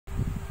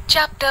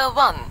Chapter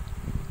 1.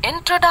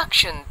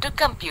 Introduction to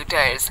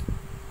Computers.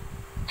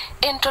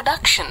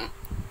 Introduction.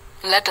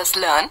 Let us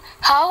learn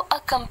how a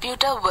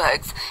computer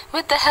works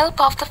with the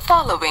help of the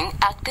following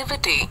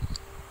activity.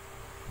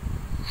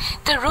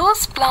 The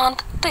rose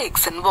plant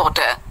takes in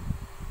water.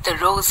 The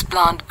rose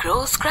plant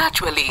grows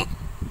gradually.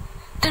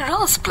 The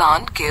rose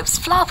plant gives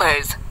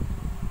flowers.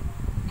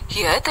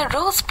 Here the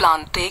rose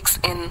plant takes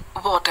in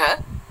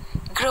water,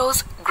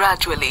 grows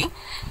gradually,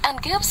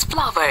 and gives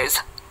flowers.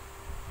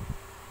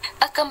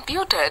 A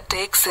computer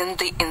takes in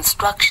the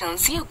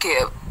instructions you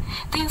give.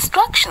 The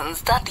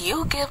instructions that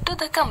you give to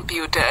the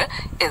computer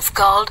is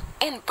called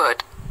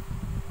input.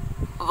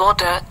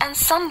 Water and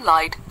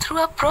sunlight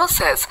through a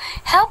process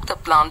help the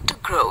plant to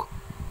grow.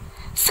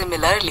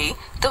 Similarly,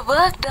 the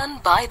work done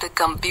by the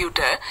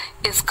computer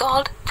is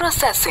called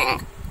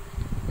processing.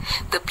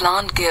 The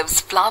plant gives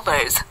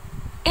flowers.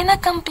 In a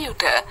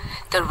computer,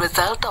 the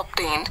result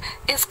obtained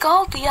is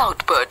called the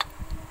output.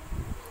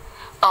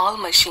 All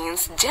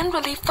machines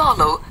generally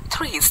follow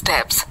 3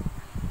 steps: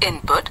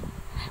 input,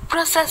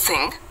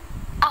 processing,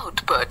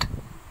 output.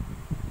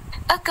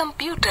 A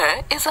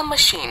computer is a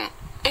machine.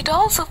 It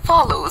also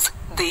follows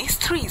these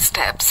 3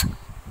 steps.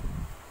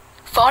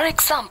 For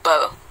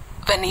example,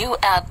 when you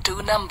add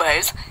 2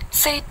 numbers,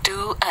 say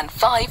 2 and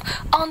 5,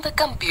 on the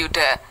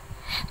computer,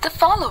 the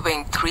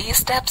following 3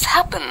 steps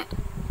happen.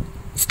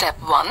 Step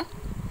 1.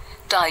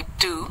 Type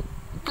 2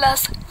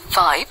 plus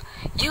 5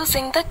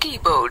 using the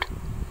keyboard.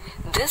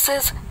 This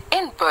is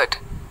input.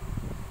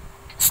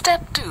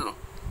 Step 2.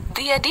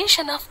 The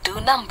addition of 2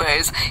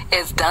 numbers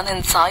is done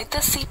inside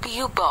the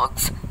CPU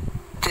box.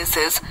 This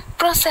is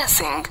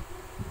processing.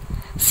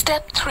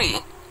 Step 3.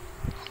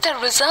 The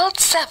result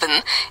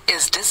 7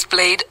 is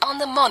displayed on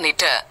the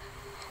monitor.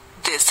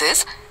 This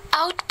is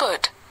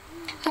output.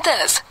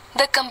 Thus,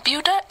 the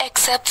computer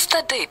accepts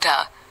the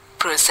data,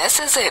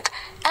 processes it,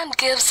 and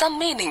gives a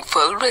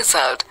meaningful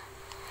result.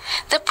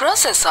 The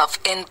process of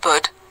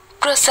input,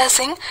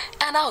 processing,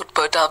 and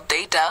output of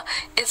data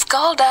is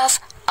called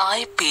as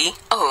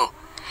IPO.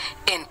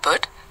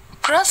 Input,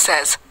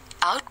 process,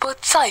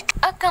 output cycle.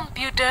 A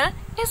computer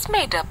is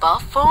made up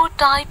of 4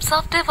 types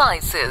of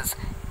devices: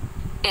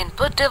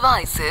 input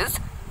devices,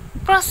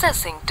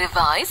 processing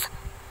device,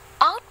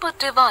 output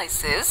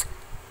devices,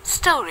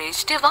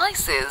 storage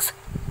devices.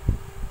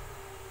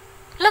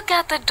 Look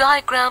at the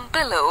diagram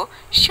below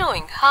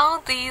showing how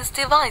these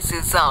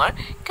devices are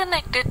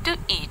connected to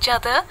each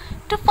other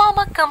to form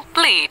a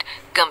complete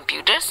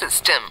computer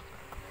system.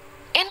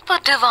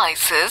 Input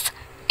devices,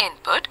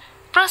 input,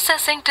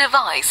 processing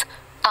device,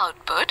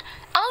 output,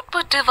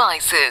 output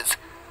devices,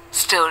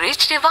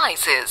 storage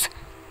devices.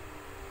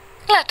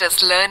 Let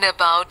us learn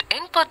about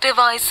input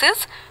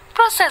devices,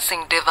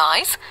 processing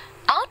device,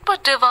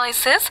 output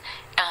devices,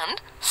 and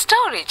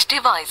storage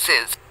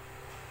devices.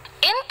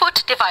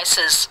 Input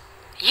devices.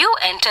 You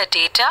enter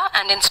data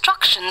and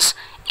instructions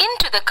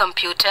into the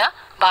computer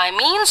by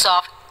means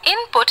of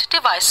input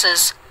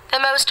devices. The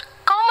most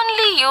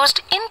commonly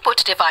used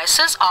input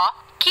devices are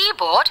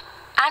keyboard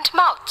and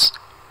mouse.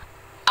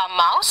 A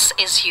mouse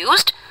is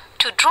used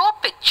to draw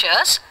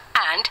pictures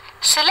and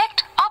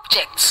select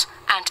objects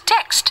and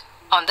text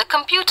on the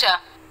computer.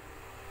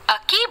 A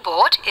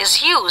keyboard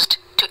is used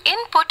to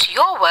input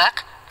your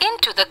work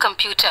into the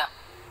computer.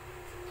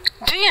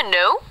 Do you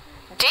know?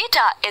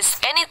 Data is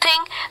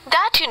anything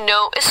that you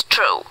know is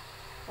true.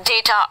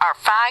 Data are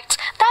facts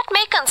that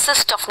may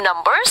consist of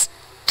numbers,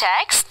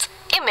 text,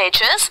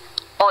 images,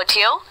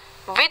 audio,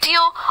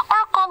 video, or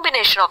a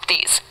combination of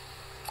these.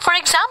 For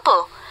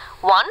example,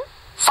 1,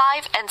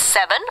 5, and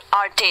 7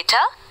 are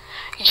data.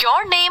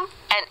 Your name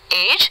and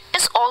age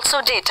is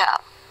also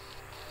data.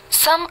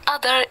 Some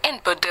other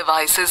input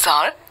devices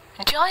are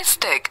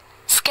joystick,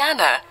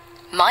 scanner,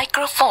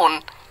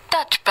 microphone,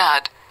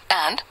 touchpad,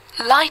 and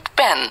light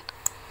pen.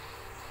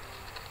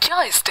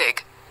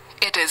 Joystick.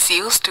 It is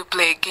used to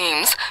play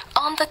games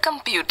on the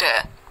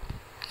computer.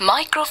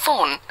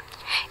 Microphone.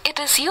 It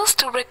is used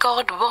to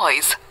record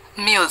voice,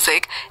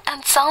 music,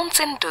 and sounds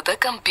into the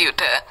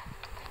computer.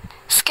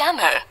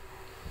 Scanner.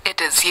 It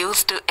is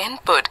used to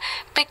input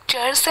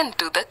pictures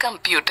into the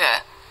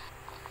computer.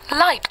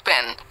 Light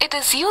pen. It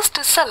is used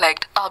to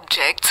select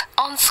objects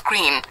on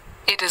screen.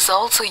 It is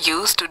also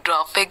used to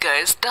draw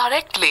figures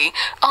directly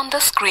on the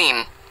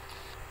screen.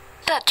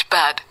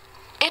 Touchpad.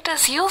 It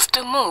is used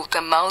to move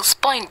the mouse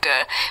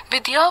pointer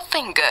with your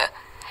finger.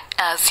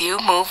 As you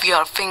move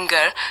your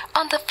finger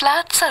on the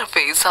flat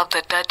surface of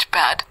the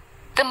touchpad,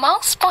 the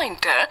mouse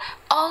pointer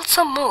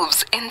also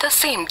moves in the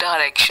same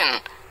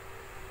direction.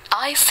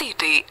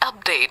 ICT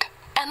update.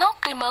 An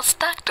Optimus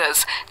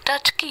Tactus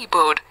touch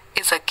keyboard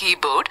is a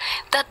keyboard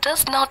that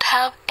does not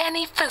have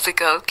any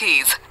physical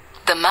keys.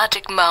 The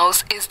Magic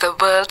Mouse is the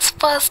world's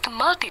first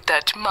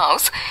multi-touch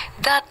mouse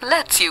that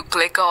lets you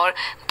click or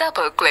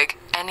double-click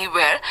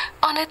anywhere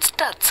on its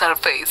touch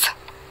surface.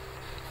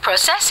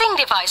 Processing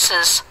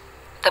devices.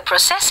 The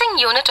processing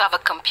unit of a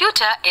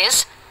computer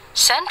is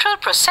Central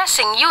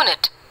Processing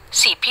Unit,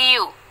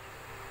 CPU.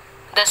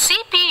 The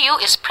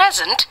CPU is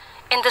present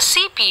in the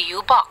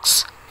CPU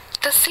box.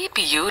 The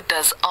CPU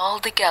does all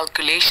the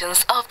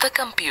calculations of the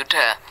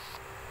computer.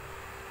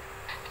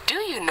 Do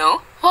you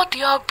know what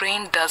your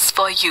brain does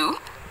for you?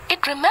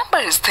 It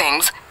remembers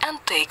things and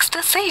takes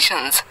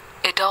decisions.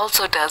 It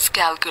also does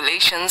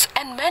calculations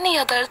and many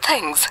other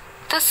things.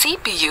 The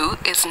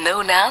CPU is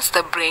known as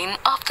the brain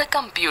of the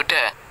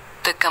computer.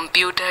 The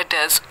computer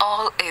does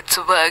all its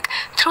work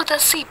through the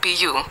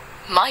CPU,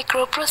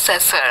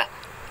 microprocessor,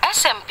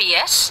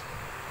 SMPS,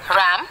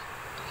 RAM,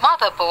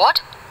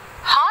 motherboard,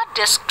 hard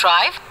disk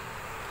drive,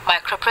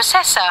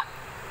 microprocessor.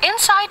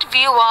 Inside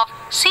view of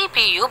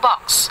CPU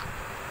box.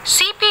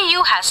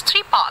 CPU has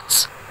three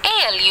parts: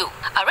 ALU,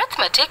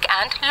 arithmetic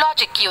and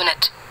logic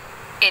unit.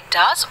 It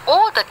does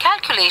all the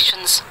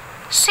calculations.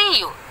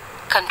 CU,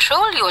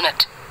 control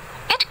unit.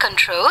 It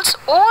controls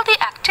all the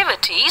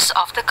activities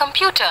of the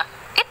computer.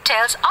 It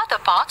tells other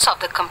parts of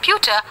the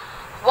computer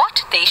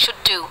what they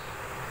should do.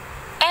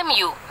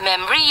 MU,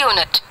 memory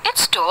unit. It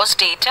stores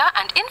data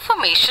and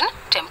information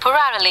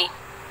temporarily.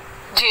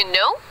 Do you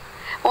know?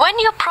 When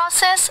you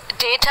process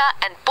data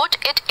and put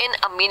it in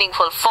a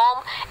meaningful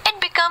form,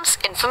 it becomes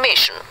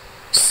information.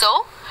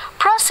 So,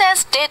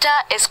 processed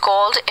data is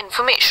called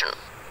information.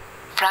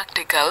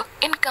 Practical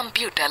in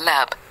computer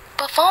lab.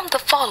 Perform the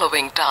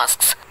following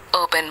tasks.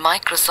 Open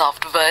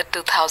Microsoft Word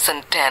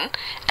 2010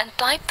 and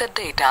type the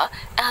data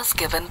as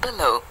given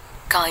below.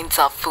 Kinds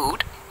of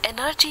food,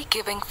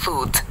 energy-giving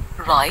foods,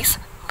 rice,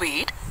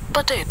 wheat,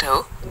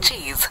 potato,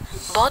 cheese,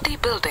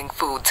 bodybuilding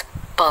foods,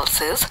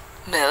 pulses,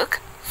 milk,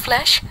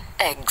 flesh,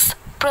 eggs,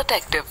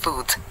 protective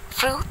foods,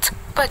 fruits,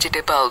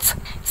 vegetables.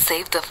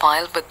 Save the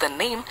file with the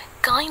name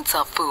kinds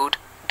of food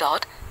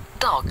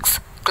 .docs.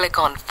 Click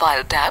on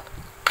File tab,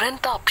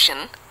 Print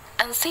option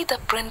and see the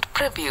print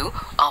preview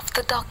of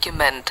the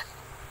document.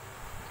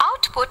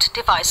 Output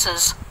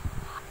devices.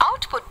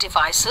 Output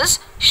devices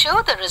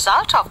show the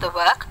result of the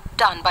work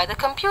done by the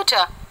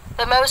computer.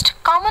 The most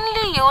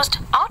commonly used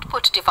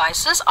output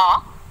devices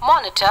are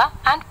monitor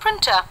and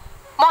printer.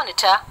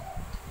 Monitor.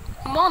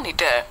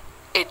 Monitor.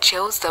 It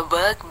shows the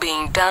work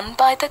being done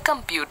by the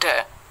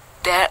computer.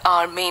 There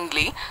are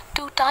mainly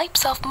two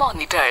types of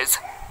monitors.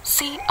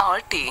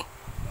 CRT,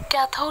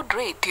 cathode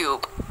ray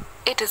tube.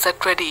 It is a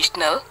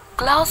traditional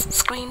glass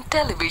screen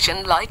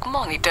television-like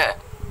monitor.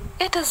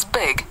 It is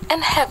big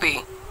and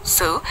heavy,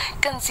 so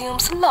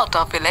consumes a lot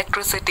of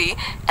electricity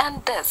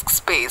and desk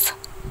space.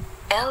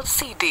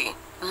 LCD,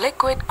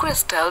 liquid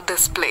crystal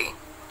display.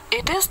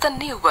 It is the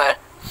newer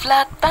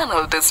flat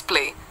panel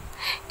display.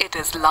 It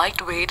is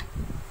lightweight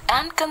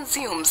and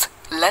consumes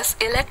less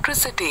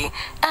electricity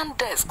and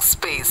desk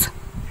space.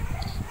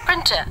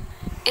 Printer.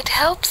 It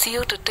helps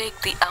you to take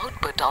the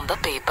output on the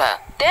paper.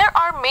 There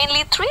are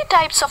mainly three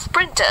types of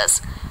printers: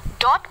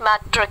 dot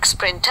matrix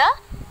printer,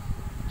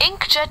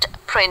 inkjet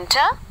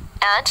printer,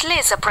 and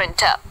laser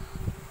printer.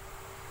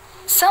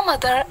 Some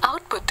other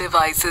output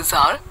devices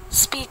are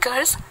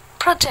speakers,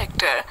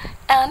 projector,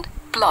 and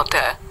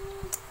plotter.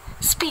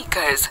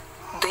 Speakers.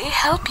 They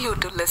help you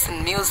to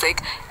listen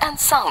music and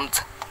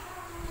sounds.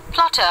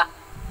 Plotter.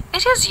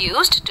 It is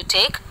used to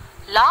take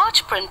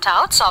large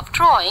printouts of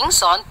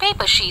drawings on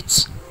paper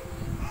sheets.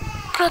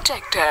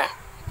 Projector.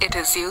 It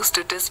is used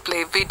to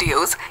display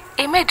videos,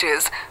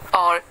 images,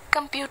 or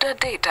computer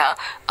data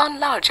on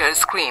larger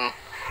screen.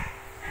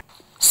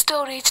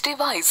 Storage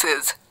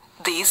devices.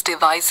 These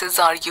devices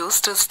are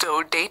used to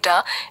store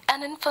data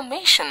and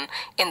information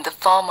in the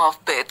form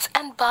of bits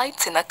and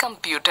bytes in a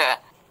computer.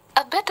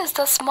 A bit is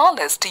the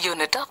smallest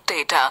unit of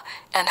data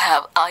and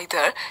have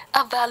either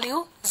a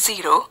value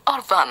 0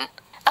 or 1.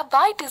 A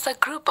byte is a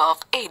group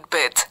of 8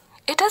 bits.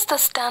 It is the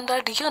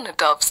standard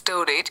unit of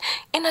storage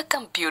in a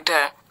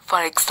computer.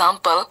 For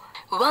example,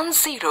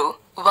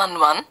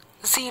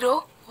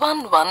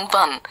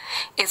 10110111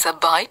 is a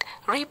byte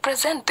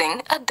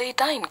representing a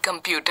data in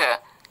computer.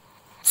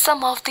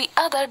 Some of the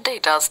other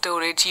data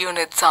storage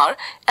units are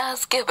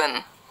as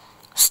given.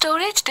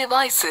 Storage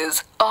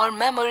devices or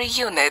memory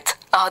units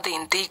are the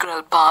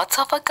integral parts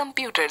of a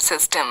computer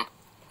system.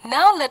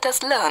 Now let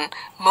us learn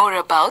more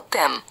about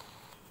them.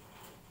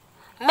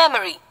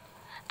 Memory.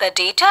 The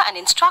data and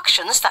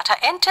instructions that are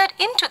entered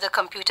into the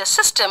computer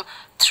system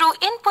through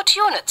input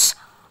units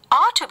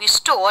are to be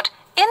stored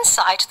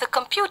inside the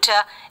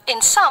computer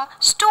in some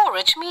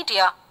storage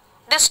media.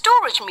 The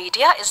storage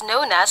media is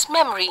known as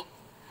memory.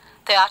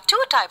 There are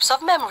two types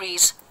of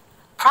memories: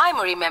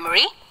 primary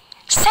memory,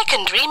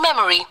 secondary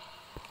memory.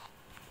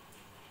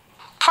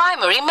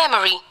 Primary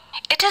memory.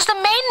 It is the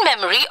main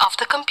memory of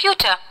the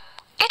computer.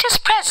 It is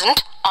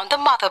present on the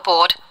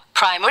motherboard.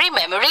 Primary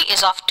memory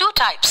is of two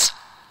types: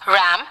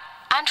 RAM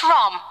and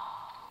ROM.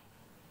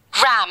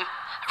 RAM,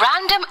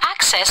 random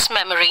access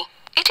memory.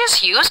 It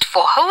is used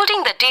for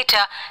holding the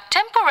data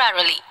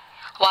temporarily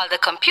while the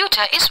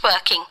computer is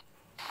working.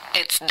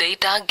 Its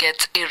data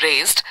gets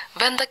erased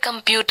when the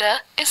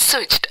computer is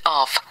switched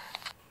off.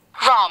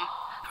 ROM,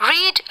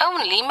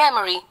 read-only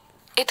memory.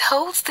 It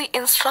holds the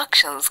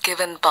instructions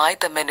given by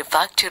the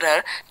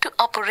manufacturer to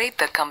operate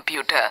the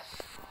computer.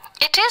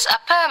 It is a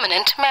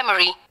permanent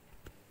memory.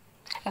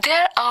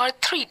 There are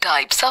three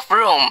types of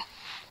ROM.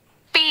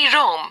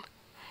 PROM,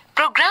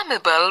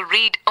 programmable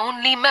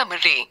read-only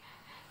memory.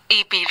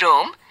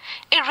 EPROM,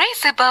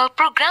 erasable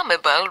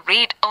programmable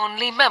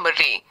read-only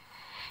memory.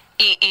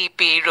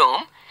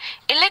 EEPROM,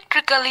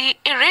 electrically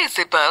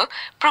erasable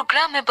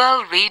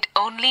programmable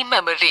read-only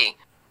memory.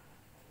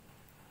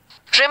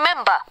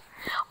 Remember,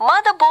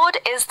 motherboard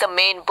is the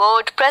main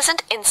board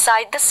present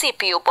inside the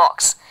CPU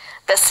box.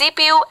 The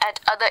CPU and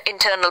other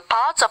internal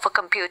parts of a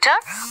computer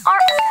are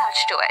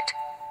attached to it.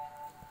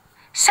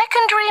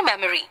 Secondary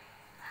memory.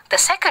 The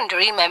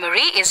secondary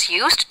memory is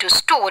used to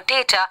store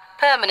data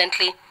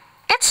permanently.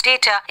 Its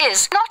data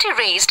is not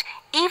erased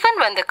even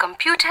when the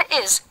computer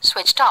is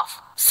switched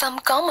off. Some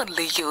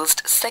commonly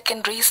used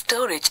secondary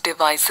storage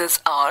devices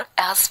are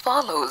as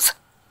follows.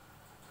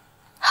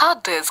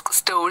 Hard disk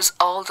stores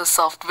all the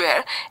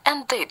software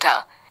and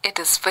data. It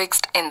is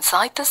fixed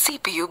inside the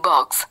CPU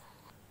box.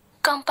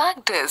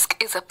 Compact disk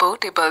is a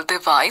portable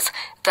device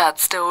that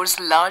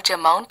stores large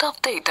amount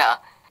of data.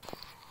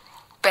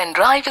 Pen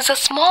drive is a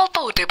small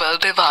portable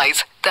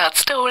device that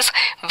stores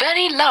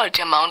very large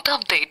amount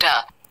of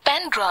data.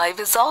 Pen drive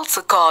is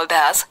also called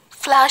as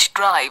flash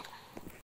drive.